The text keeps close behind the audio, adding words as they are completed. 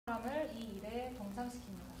일에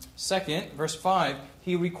동참시킵니다. Second, verse 5,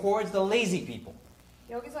 he records the lazy people.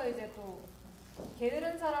 여기서 이제 또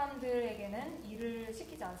게으른 사람들에게는 일을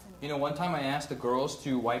시키지 않습니다. You know, one time I asked the girls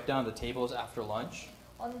to wipe down the tables after lunch.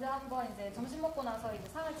 언제 한번 이제 점심 먹고 나서 이제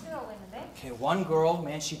상을 치우라고 했는데 Okay, one girl,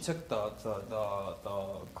 man, she took the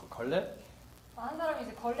걸레. 한 사람이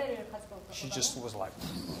이제 걸레를 가지고 She 왔거든요. just was like,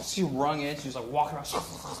 she wrung it. She was like walking around.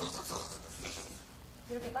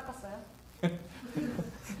 이렇게 닦았어요.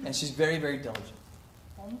 And she's very, very diligent.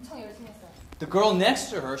 엄청 열심히 했어요. The girl next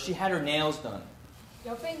to her, she had her nails done.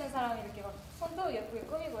 옆에 있는 사람이 이렇게 막 손도 예쁘게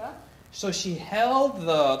꾸미고요. So she held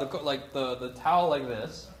the towel like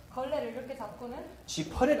this. 걸레를 이렇게 잡고는 She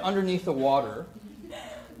put it underneath the water.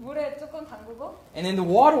 물에 조금 담그고 And then the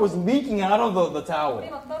water was leaking out of the towel. 물이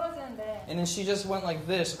막 떨어지는데 And then she just went like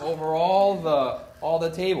this over all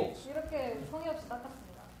the tables. 이렇게 성의 없이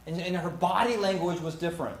닦았습니다. And her body language was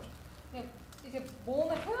different. 이게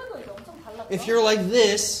몸의 표현도 이제 엄청 달랐죠. If you're like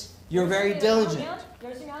this, you're very diligent.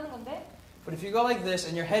 열심히 하는 건데 But if you go like this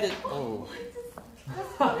and your head is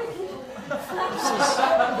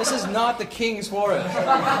this is not the king's forest.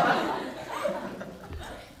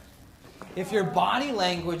 If your body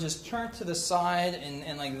language is turned to the side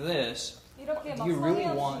and like this, 이렇게 do 막 you really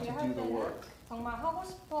성의 want 없이 to 할 do the 때는 work? 정말 하고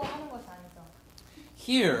싶어 하는 것이 아니죠.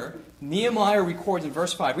 Here, Nehemiah records in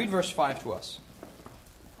verse 5. Read verse 5 to us.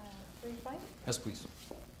 Yes, please.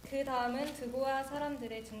 그 다음은 드고아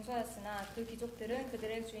사람들의 증소였으나 그 귀족들은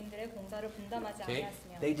그들의 주인들의 공사를 분담하지 Okay.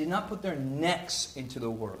 아니하였으며 They did not put their necks into the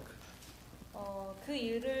work. 그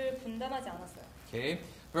일을 분담하지 않았어요. Okay.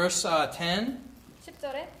 Verse 10.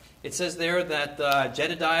 10절에 It says there that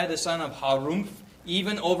Jedediah, the son of Harumph,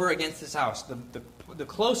 even over against his house, the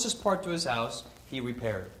closest part to his house, he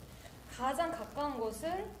repaired. 가장 가까운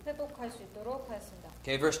곳을 회복할 수 있도록 하였습니다.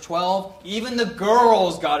 Okay, verse 12, even the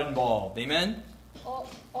girls got involved. Amen?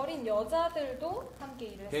 어린 여자들도 함께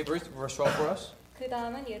일을 Okay, 했습니다. verse 12 for us. 그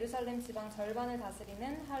다음은 예루살렘 지방 절반을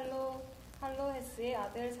다스리는 할로헤스의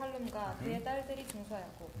아들 살룸과 그의 딸들이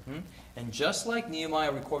증소하였고 And just like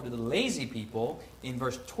Nehemiah recorded the lazy people, in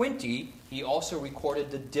verse 20, he also recorded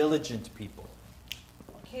the diligent people.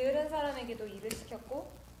 게으른 사람에게도 일을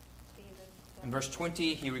시켰고 In verse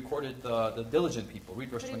 20, he recorded the diligent people.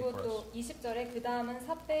 Read verse 20 그리고 for us. 또 20절에 그 다음은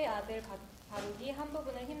삽배의 아들 바룩이 한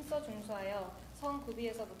부분을 힘써 중수하여 성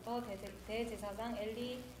구비에서부터 대제사장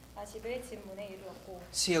엘리아십의 집 문에 이르렀고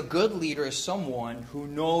See, a good leader is someone who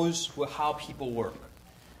knows how people work.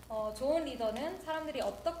 좋은 리더는 사람들이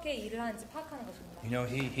어떻게 일을 하는지 파악하는 것입니다. You know,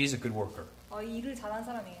 he's a good worker. 일을 잘하는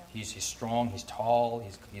사람이에요. He's strong, he's tall,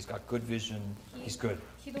 he's got good vision, he's good.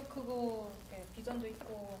 키도 크고 비전도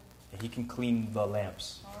있고 He can clean the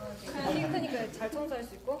lamps. 키 크니까 잘 청소할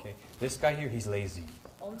수 있고 Okay, this guy here, he's lazy.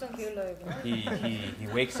 엄청 게을러요. He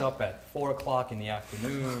wakes up at 4 o'clock in the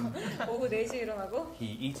afternoon. 오후 4시에 일어나고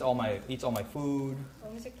He eats all my food.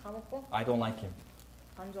 음식 다 먹고 I don't like him.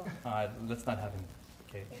 안 좋아. Let's not have him.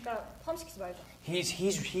 Okay. 그러니까 포함시키지 말자.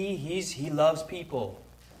 He loves people.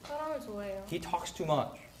 사람을 좋아해요. He talks too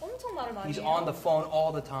much. 엄청 말을 많이 He's 해요. on the phone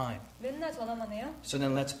all the time. 맨날 전화만 해요. So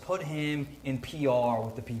then let's put him in PR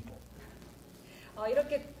with the people.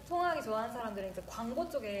 이렇게 통화하기 좋아하는 사람들은 이제 광고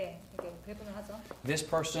쪽에 이렇게 배분을 하죠. This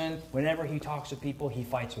person, whenever he talks to people, he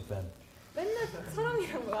fights with them. 맨날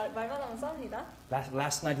사람이랑 말만 하면 싸웁니다.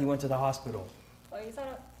 Last night he went to the hospital 이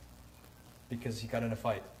사람 because he got in a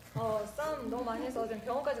fight. 싸움 너무 많이 해서 어제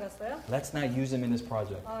병원까지 갔어요. Let's not use him in this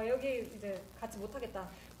project. 여기 이제 같이 못 하겠다.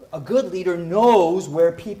 A good leader knows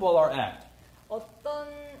where people are at.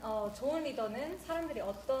 좋은 리더는 사람들이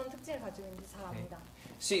어떤 특징을 가지고 있는지 잘 압니다.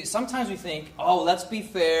 See, sometimes we think, oh, let's be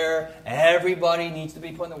fair. Everybody needs to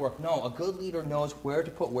be put in the work. No, a good leader knows where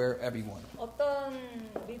to put everyone. 어떤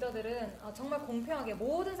리더들은 정말 공평하게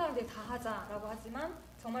모든 사람들이 다 하자라고 하지만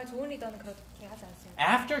정말 좋은 리더는 그렇게 하지 않습니다.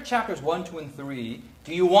 After chapters 1, 2, and 3,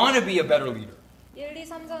 do you want to be a better leader? 1, 2,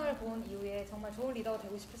 3장을 본 이후에 정말 좋은 리더가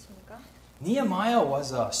되고 싶으십니까? Nehemiah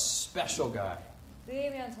was a special guy.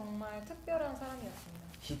 느헤미야는 정말 특별한 사람이었습니다.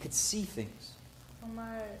 He could see things.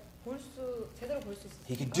 정말 제대로 볼 수 있었습니다.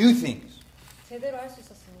 He could do things. 제대로 할 수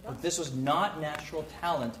있었습니다. But this was not natural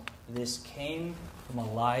talent. This came from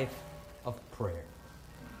a life of prayer.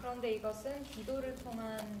 그런데 이것은 기도를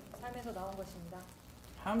통한 삶에서 나온 것입니다.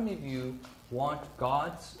 How many of you want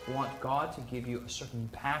God to give you a certain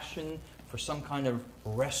passion for some kind of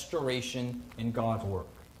restoration in God's work?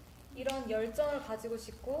 이런 열정을 가지고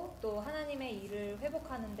싶고 또 하나님의 일을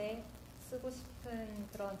회복하는데 쓰고 싶은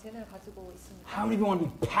그런 재능을 가지고 있습니다. How many of you want to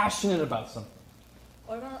be passionate about something?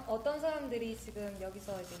 어떤 사람들이 지금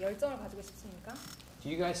여기서 이제 열정을 가지고 싶습니까? Do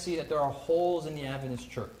you guys see that there are holes in the Adventist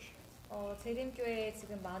church? 재림교회에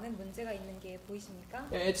지금 많은 문제가 있는 게 보이십니까?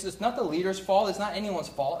 It's not the leader's fault. It's not anyone's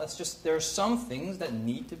fault. It's just there's some things that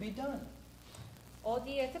need to be done.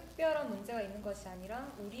 어디에 특별한 문제가 있는 것이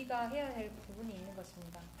아니라 우리가 해야 할 부분이 있는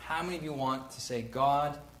것입니다. How many of you want to say,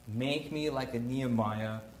 God, make me like a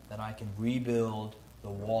Nehemiah that I can rebuild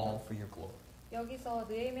the wall for your glory? 여기서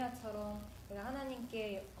느헤미야처럼 내가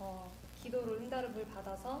하나님께 기도를 응답을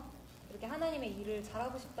받아서 이렇게 하나님의 일을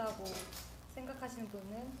잘하고 싶다고 생각하시는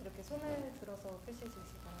분은 이렇게 손을 들어서 표시해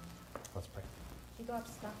주시기 바랍니다. Let's pray.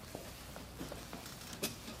 기도합시다.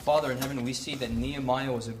 Father in heaven, we see that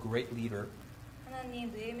Nehemiah was a great leader.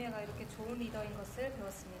 하나님, 느헤미야가 이렇게 좋은 리더인 것을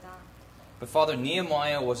배웠습니다. But Father,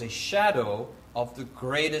 Nehemiah was a shadow of the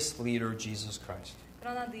greatest leader, Jesus Christ.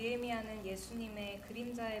 그러나 느헤미야는 예수님의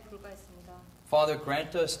그림자에 불과했습니다. Father,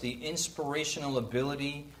 grant us the inspirational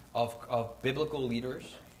ability of biblical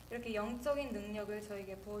leaders. 이렇게 영적인 능력을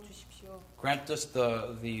저에게 부어 주십시오. Grant us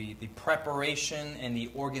the preparation and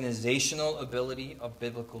the organizational ability of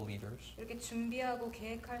biblical leaders. 이렇게 준비하고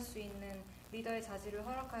계획할 수 있는 리더의 자질을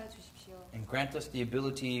허락하여 주십시오. And grant us the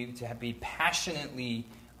ability to be passionately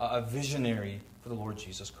a visionary for the Lord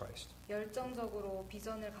Jesus Christ. 열정적으로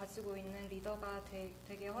비전을 가지고 있는 리더가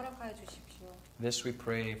되게 허락하여 주십시오. This we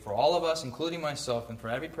pray for all of us, including myself, and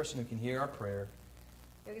for every person who can hear our prayer.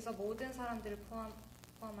 여기서 모든 사람들을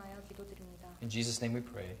포함하여 기도드립니다. In Jesus' name we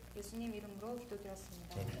pray. 예수님 이름으로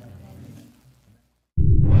기도드렸습니다. Amen. 아멘.